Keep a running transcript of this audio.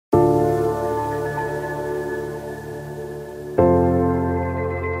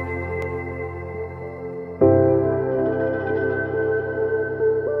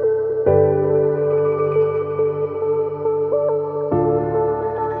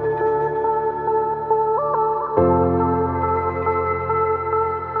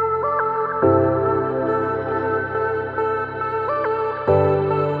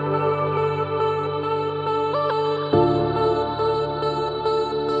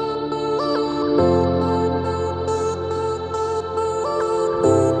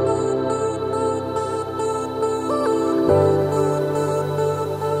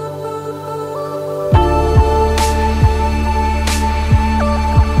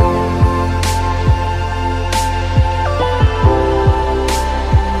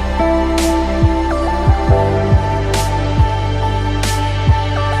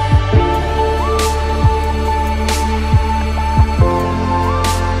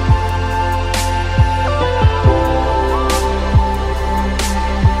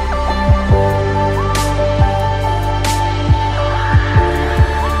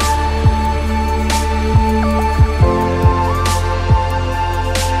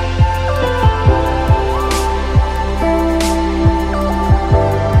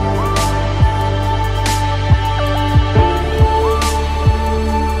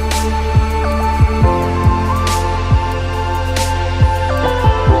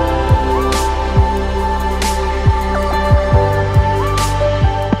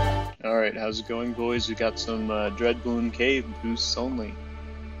How's it going, boys? We got some Dreadbloom Cave boosts only.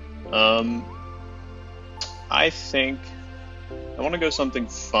 I think I want to go something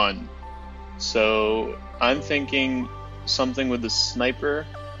fun. So I'm thinking something with the sniper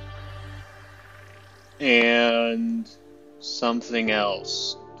and something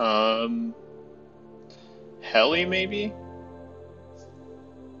else. Heli maybe?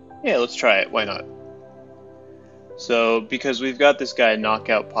 Yeah, let's try it. Why not? So, because we've got this guy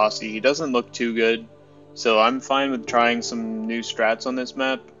Knockout Posse, he doesn't look too good, so I'm fine with trying some new strats on this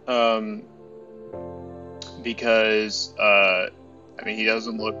map, because, I mean, he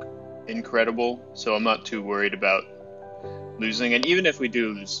doesn't look incredible, so I'm not too worried about losing, and even if we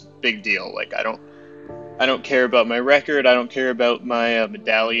do lose, big deal. Like, I don't care about my record, I don't care about my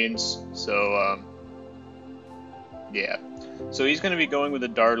medallions, so, yeah. So he's going to be going with a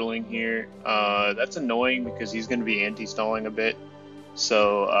Dartling here. That's annoying because he's going to be anti-stalling a bit.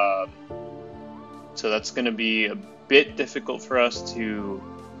 So that's going to be a bit difficult for us to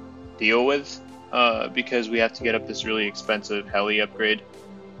deal with because we have to get up this really expensive heli upgrade.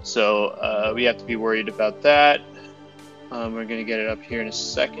 So we have to be worried about that. We're going to get it up here in a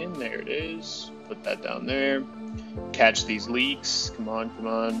second. There it is. Put that down there. Catch these leaks. Come on, come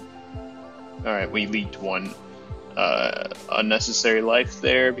on. Alright, we leaked one. Unnecessary life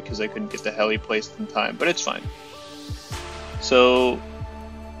there because I couldn't get the heli placed in time, but it's fine. So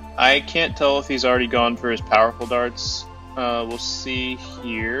I can't tell if he's already gone for his powerful darts. We'll see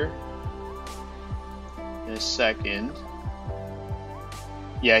here in a second.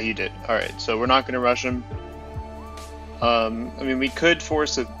 Yeah, he did. Alright, so we're not going to rush him. I mean, we could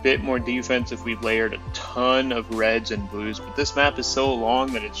force a bit more defense if we layered a ton of reds and blues, but this map is so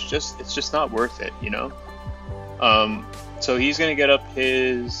long that it's just not worth it, you know? So he's going to get up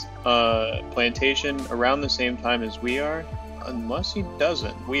his plantation around the same time as we are, unless he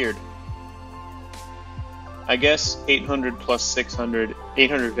doesn't. Weird. I guess 800 plus 600,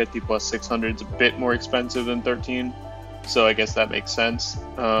 850 plus 600 is a bit more expensive than 13, so I guess that makes sense.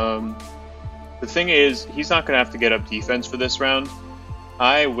 The thing is, he's not going to have to get up defense for this round.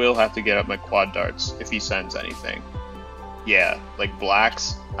 I will have to get up my quad darts if he sends anything. Yeah, like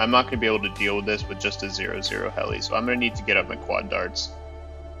blacks. I'm not going to be able to deal with this with just a 0-0 heli, so I'm going to need to get up my quad darts.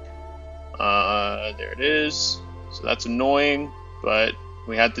 There it is. So that's annoying, but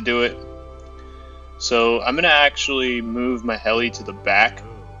we had to do it. So I'm going to actually move my heli to the back,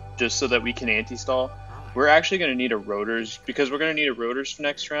 just so that we can anti-stall. We're actually going to need a rotors, because we're going to need a rotors for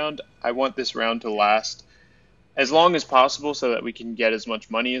next round. I want this round to last as long as possible so that we can get as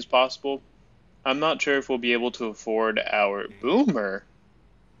much money as possible. I'm not sure if we'll be able to afford our boomer.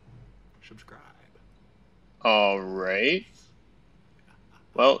 Subscribe. Alright.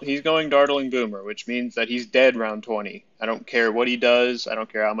 Well, he's going Dartling Boomer, which means that he's dead round 20. I don't care what he does, I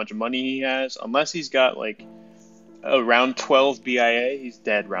don't care how much money he has, unless he's got like a round 12 BIA, he's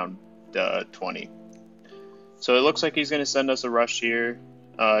dead round 20. So it looks like he's going to send us a rush here.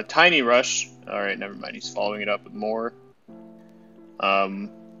 Tiny rush. Alright, never mind, he's following it up with more.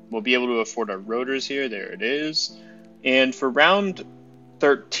 We'll be able to afford our rotors here. There it is. And for round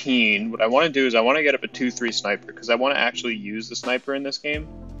 13, what I want to do is I want to get up a 2-3 sniper because I want to actually use the sniper in this game.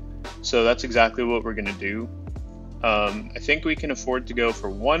 So that's exactly what we're going to do. I think we can afford to go for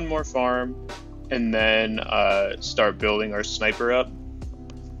one more farm and then start building our sniper up.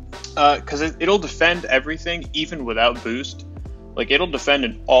 Because it'll defend everything even without boost. Like, it'll defend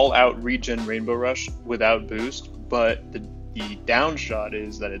an all-out regen Rainbow Rush without boost, but the downshot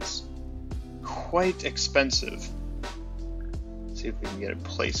is that it's quite expensive. Let's see if we can get it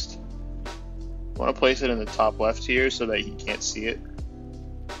placed. I want to place it in the top left here so that he can't see it.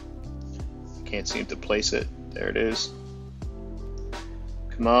 Can't seem to place it. There it is.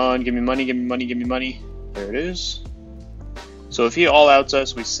 Come on, give me money, give me money, give me money. There it is. So if he all outs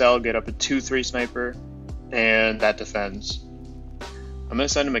us, we sell, get up a 2-3 sniper, and that defends. I'm going to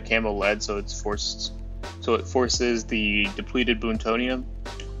send him a camo lead so it's forced. So it forces the depleted Boontonium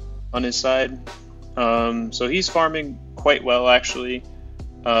on his side. So he's farming quite well, actually.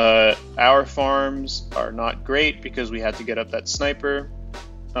 Our farms are not great because we had to get up that sniper,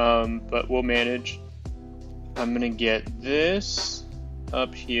 but we'll manage. I'm going to get this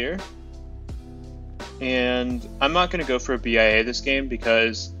up here. And I'm not going to go for a BIA this game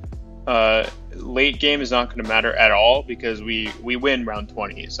because late game is not going to matter at all because we win round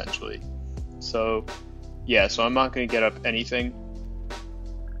 20, essentially. So yeah, so I'm not going to get up anything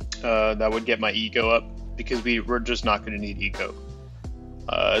that would get my ego up because we're just not going to need eco.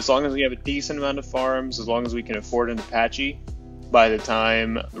 As long as we have a decent amount of farms, as long as we can afford an Apache, by the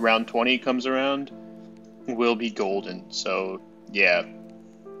time round 20 comes around, we'll be golden. So yeah,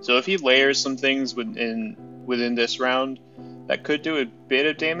 So if he layers some things within this round, that could do a bit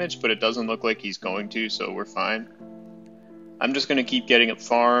of damage, but it doesn't look like he's going to, so we're fine. I'm just going to keep getting up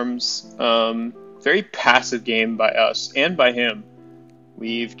farms. Very passive game by us and by him.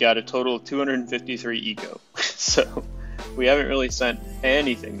 We've got a total of 253 eco, so we haven't really sent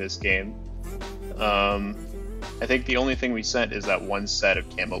anything this game. I think the only thing we sent is that one set of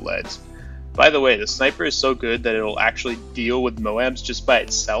camo leads. By the way, the sniper is so good that it'll actually deal with Moabs just by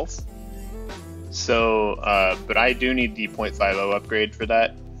itself. So, but I do need the .50 upgrade for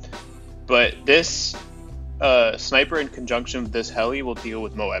that. But this sniper in conjunction with this heli will deal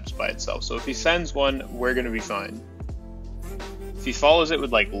with Moabs by itself. So if he sends one, we're going to be fine. If he follows it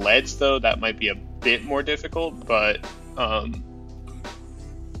with like leads though, that might be a bit more difficult, but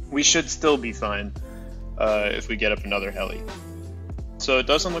we should still be fine if we get up another heli. So it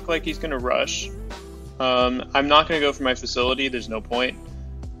doesn't look like he's going to rush. I'm not going to go for my facility, there's no point.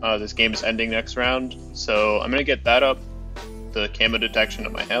 This game is ending next round, so I'm going to get that up, the camo detection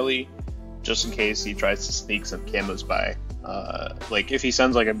of my heli, just in case he tries to sneak some camos by. Like if he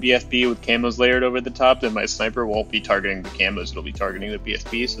sends like a BFB with camos layered over the top, then my sniper won't be targeting the camos, it'll be targeting the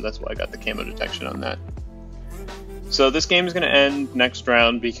BFB, so that's why I got the camo detection on that. So this game is going to end next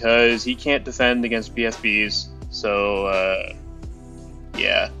round because he can't defend against BFBs, so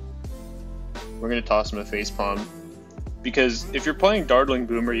yeah, we're going to toss him a facepalm. Because if you're playing Dartling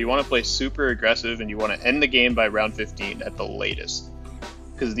Boomer, you want to play super aggressive and you want to end the game by round 15 at the latest.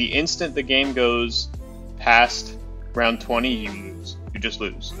 Because the instant the game goes past round 20, you lose. You just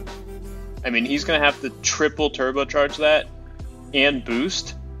lose. I mean, he's going to have to triple turbocharge that and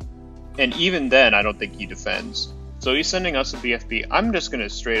boost. And even then, I don't think he defends. So he's sending us a BFB. I'm just going to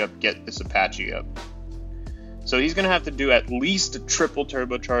straight up get this Apache up. So he's going to have to do at least a triple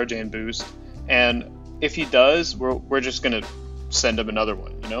turbocharge and boost. And if he does, we're just going to send him another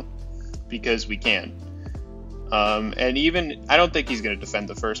one, you know? Because we can. And even, I don't think he's going to defend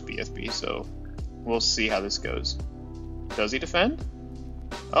the first BFB, so we'll see how this goes. Does he defend?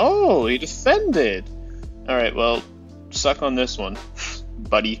 Oh, he defended! Alright, well, suck on this one,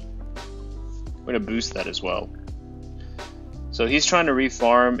 buddy. I'm going to boost that as well. So he's trying to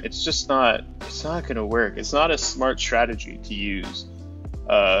refarm. It's just not, it's not going to work. It's not a smart strategy to use.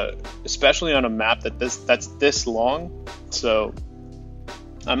 Especially on a map that's this long. So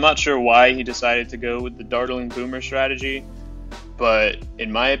I'm not sure why he decided to go with the Dartling Boomer strategy, but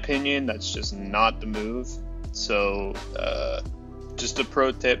in my opinion, that's just not the move. So just a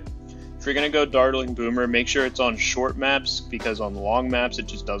pro tip, if you're going to go Dartling Boomer, make sure it's on short maps, because on long maps it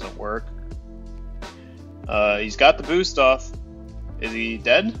just doesn't work. He's got the boost off. Is he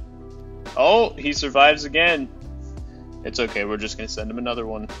dead? Oh, he survives again. It's okay, we're just going to send him another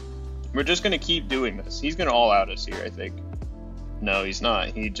one. We're just going to keep doing this. He's going to all out us here, I think. No, he's not.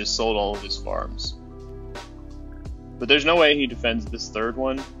 He just sold all of his farms. But there's no way he defends this third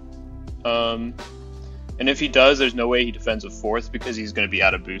one. And if he does, there's no way he defends a fourth, because he's going to be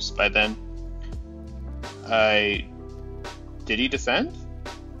out of boost by then. Did he defend?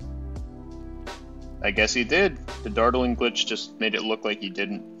 I guess he did. The Dartling glitch just made it look like he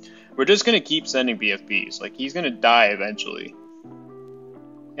didn't. We're just going to keep sending BFBs. Like, he's going to die eventually.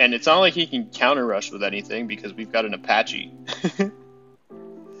 And it's not like he can counter rush with anything, because we've got an Apache.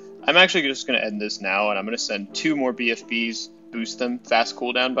 I'm actually just going to end this now, and I'm going to send 2 more BFBs, boost them, fast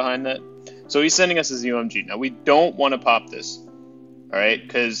cooldown behind that. So he's sending us a ZOMG. Now, we don't want to pop this. Alright,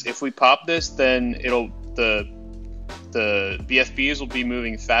 because if we pop this, then the BFBs will be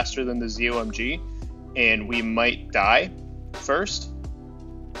moving faster than the ZOMG, and we might die first.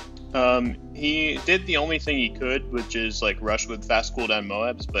 He did the only thing he could, which is like rush with fast cooldown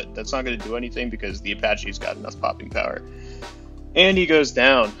Moabs, but that's not going to do anything because the Apache's got enough popping power. And he goes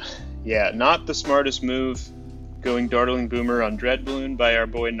down. Yeah, not the smartest move, going Dartling Boomer on Dread Balloon by our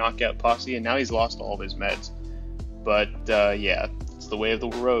boy Knockout Posse, and now he's lost all of his meds. But yeah, it's the way of the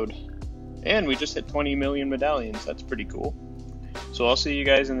road. And we just hit 20 million medallions, that's pretty cool. So I'll see you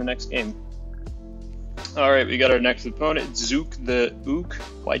guys in the next game. Alright, we got our next opponent, Zook the Ook,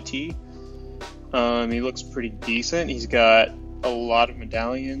 YT. He looks pretty decent. He's got a lot of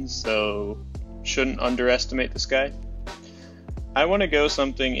medallions, so shouldn't underestimate this guy. I want to go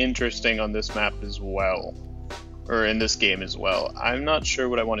something interesting on this map as well. Or in this game as well. I'm not sure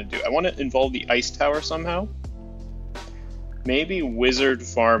what I want to do. I want to involve the Ice Tower somehow. Maybe Wizard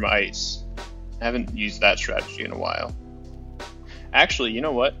Farm Ice. I haven't used that strategy in a while. Actually, you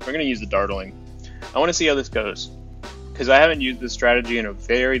know what? We're going to use the Dartling. I want to see how this goes, because I haven't used this strategy in a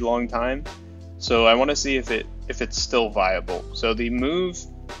very long time, so I want to see if it's still viable. So the move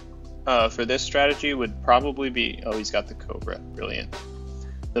for this strategy would probably be, oh, he's got the Cobra, brilliant.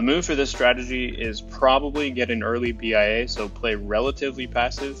 The move for this strategy is probably get an early BIA, so play relatively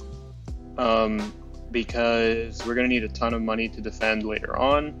passive, because we're going to need a ton of money to defend later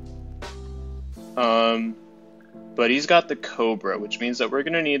on. But he's got the Cobra, which means that we're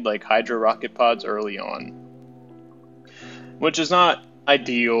going to need like Hydro Rocket Pods early on, which is not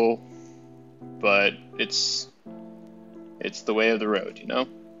ideal, but it's the way of the road, you know?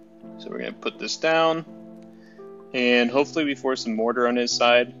 So we're going to put this down, and hopefully we force some mortar on his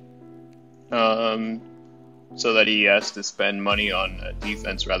side, so that he has to spend money on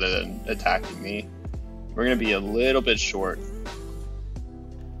defense rather than attacking me. We're going to be a little bit short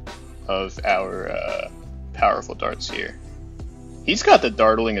of our powerful darts here. He's got the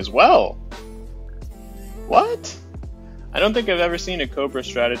dartling as well. What? I don't think I've ever seen a Cobra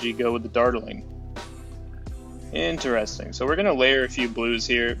strategy go with the dartling. Interesting. So we're going to layer a few blues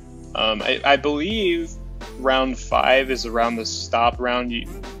here. I believe round 5 is around the stop round.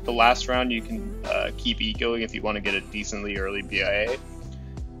 The last round you can keep ecoing if you want to get a decently early BIA.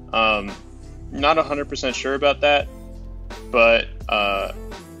 Not 100% sure about that, but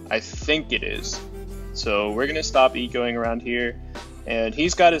I think it is. So we're going to stop ecoing around here. And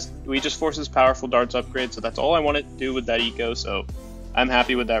he's got his, we just forced his powerful darts upgrade, so that's all I wanted to do with that eco, so I'm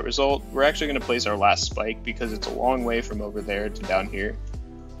happy with that result. We're actually going to place our last spike because it's a long way from over there to down here,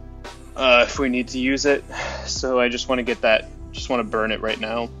 if we need to use it. So I just want to get that, just want to burn it right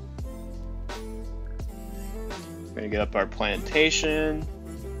now. We're going to get up our plantation.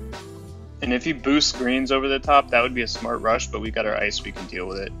 And if he boosts greens over the top, that would be a smart rush, but we got our ice, we can deal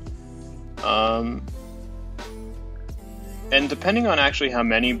with it. And depending on actually how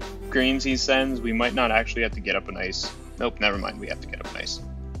many greens he sends, we might not actually have to get up an ice. Nope, never mind, we have to get up an ice.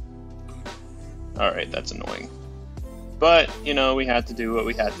 Alright, that's annoying. But, you know, we had to do what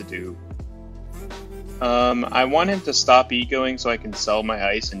we had to do. I want him to stop ecoing so I can sell my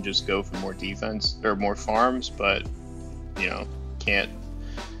ice and just go for more defense, or more farms, but, you know, can't.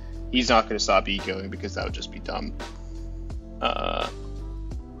 He's not going to stop ecoing because that would just be dumb.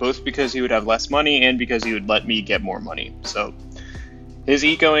 Both because he would have less money and because he would let me get more money. So his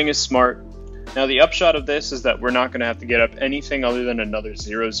ecoing is smart. Now the upshot of this is that we're not going to have to get up anything other than another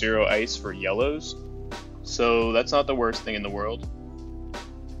 0-0 ice for yellows. So that's not the worst thing in the world.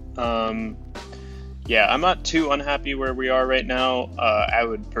 Yeah, I'm not too unhappy where we are right now. I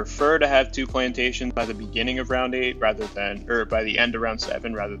would prefer to have 2 plantations by the beginning of round 8 rather than, or by the end of round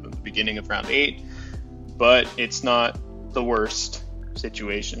 7 rather than the beginning of round 8. But it's not the worst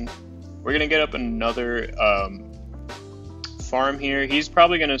situation. We're gonna get up another farm here. He's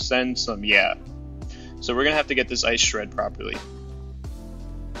probably gonna send some, yeah. So we're gonna have to get this ice shred properly.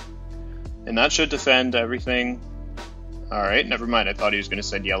 And that should defend everything. Alright, never mind. I thought he was gonna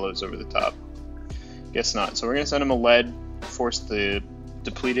send yellows over the top. Guess not. So we're gonna send him a lead, force the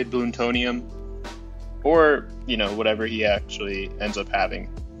depleted plutonium, or, you know, whatever he actually ends up having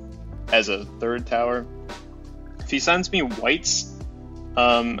as a third tower. If he sends me whites,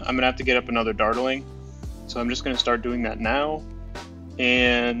 I'm gonna have to get up another dartling, so I'm just gonna start doing that now,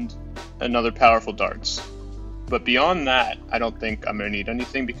 and another powerful darts. But beyond that, I don't think I'm gonna need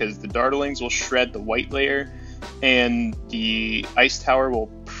anything because the dartlings will shred the white layer, and the ice tower will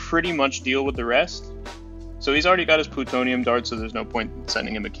pretty much deal with the rest. So he's already got his plutonium dart, so there's no point in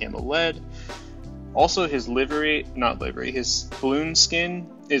sending him a camo lead. Also, his his balloon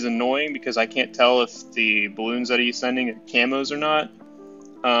skin is annoying because I can't tell if the balloons that he's sending are camos or not.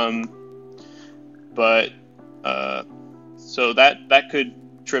 So that could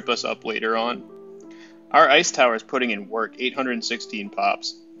trip us up later on. Our ice tower is putting in work, 816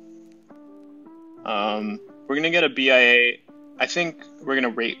 pops. We're gonna get a BIA. I think we're gonna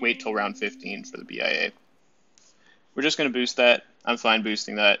wait till round 15 for the BIA. We're just gonna boost that. I'm fine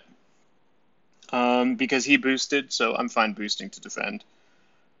boosting that. Because he boosted, so I'm fine boosting to defend.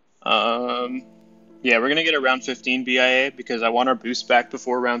 Yeah, we're gonna get a round 15 BIA because I want our boost back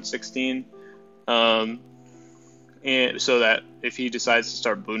before round 16. And so that if he decides to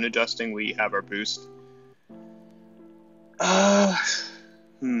start balloon adjusting, we have our boost.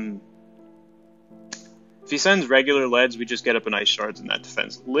 If he sends regular leads, we just get up an ice shards and that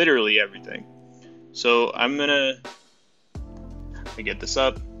defends literally everything. So I'm gonna get this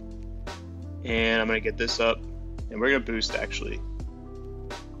up, and I'm gonna get this up, and we're gonna boost actually,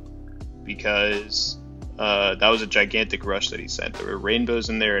 because that was a gigantic rush that he sent. There were rainbows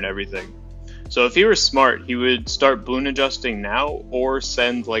in there and everything. So if he were smart, he would start balloon adjusting now or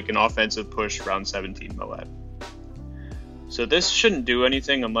send like an offensive push round 17 Moab. So this shouldn't do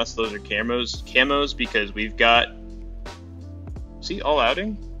anything unless those are camos because we've got, is he all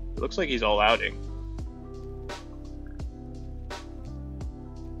outing? It looks like he's all outing.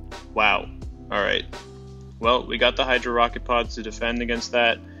 Wow. Alright. Well, we got the Hydro Rocket Pods to defend against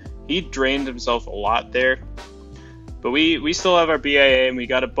that. He drained himself a lot there. But we still have our BIA, and we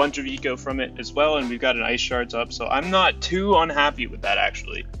got a bunch of eco from it as well, and we've got an Ice Shards up, so I'm not too unhappy with that,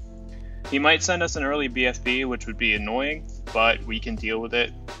 actually. He might send us an early BFB, which would be annoying, but we can deal with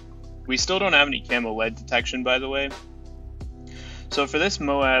it. We still don't have any camo lead detection, by the way. So for this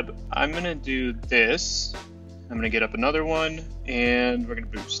Moab, I'm going to do this. I'm going to get up another one, and we're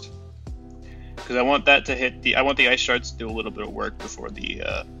going to boost. Because I want that to hit the... I want the Ice Shards to do a little bit of work before the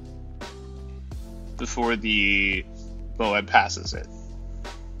Moab passes it.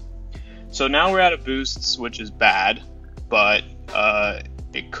 So now we're out of boosts, which is bad, but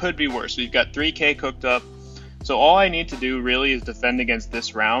it could be worse. We've got 3k cooked up, so all I need to do really is defend against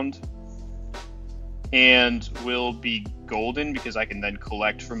this round, and we'll be golden because I can then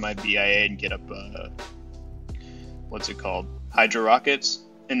collect from my BIA and get up, what's it called? Hydro Rockets,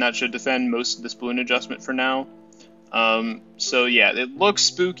 and that should defend most of this balloon adjustment for now. So yeah, it looks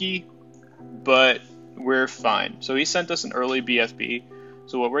spooky, but we're fine. So he sent us an early BFB.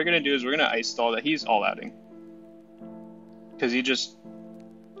 So what we're going to do is we're going to ice stall that. He's all outing, because he just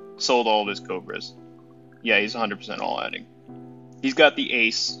sold all of his Cobras. Yeah, he's 100% all outing. He's got the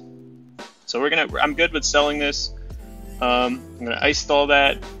ace. So I'm good with selling this. I'm going to ice stall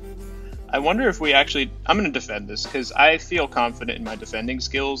that. I wonder if we actually... I'm going to defend this, because I feel confident in my defending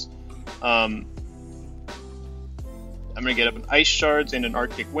skills. I'm going to get up an Ice Shards and an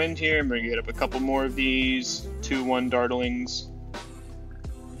Arctic Wind here. I'm going to get up a couple more of these. 2-1 Dartlings.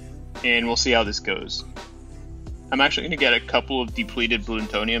 And we'll see how this goes. I'm actually going to get a couple of depleted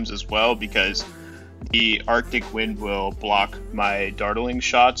Plutoniums as well, because the Arctic Wind will block my Dartling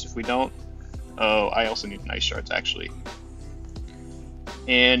shots if we don't. Oh, I also need an Ice Shards, actually.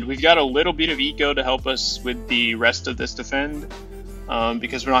 And we've got a little bit of eco to help us with the rest of this defend,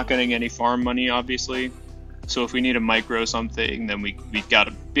 because we're not getting any farm money, obviously. So if we need a micro something, then we've got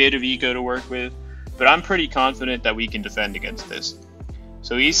a bit of eco to work with. But I'm pretty confident that we can defend against this.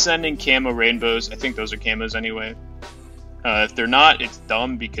 So he's sending camo rainbows. I think those are camos anyway. If they're not, it's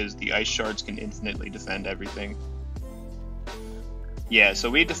dumb, because the Ice Shards can infinitely defend everything. Yeah, so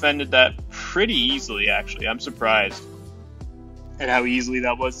we defended that pretty easily, actually. I'm surprised at how easily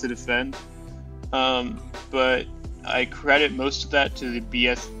that was to defend. But I credit most of that to the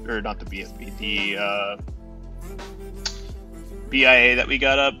the BIA that we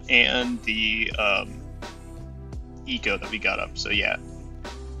got up, and the eco that we got up. So yeah.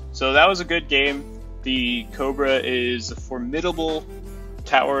 So that was a good game. The Cobra is a formidable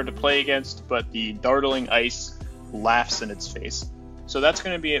tower to play against, but the Dartling Ice laughs in its face. So that's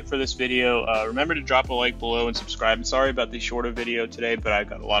going to be it for this video. Remember to drop a like below and subscribe. I'm sorry about the shorter video today, but I've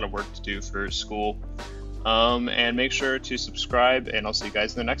got a lot of work to do for school. And make sure to subscribe, and I'll see you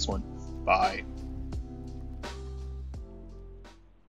guys in the next one. Bye.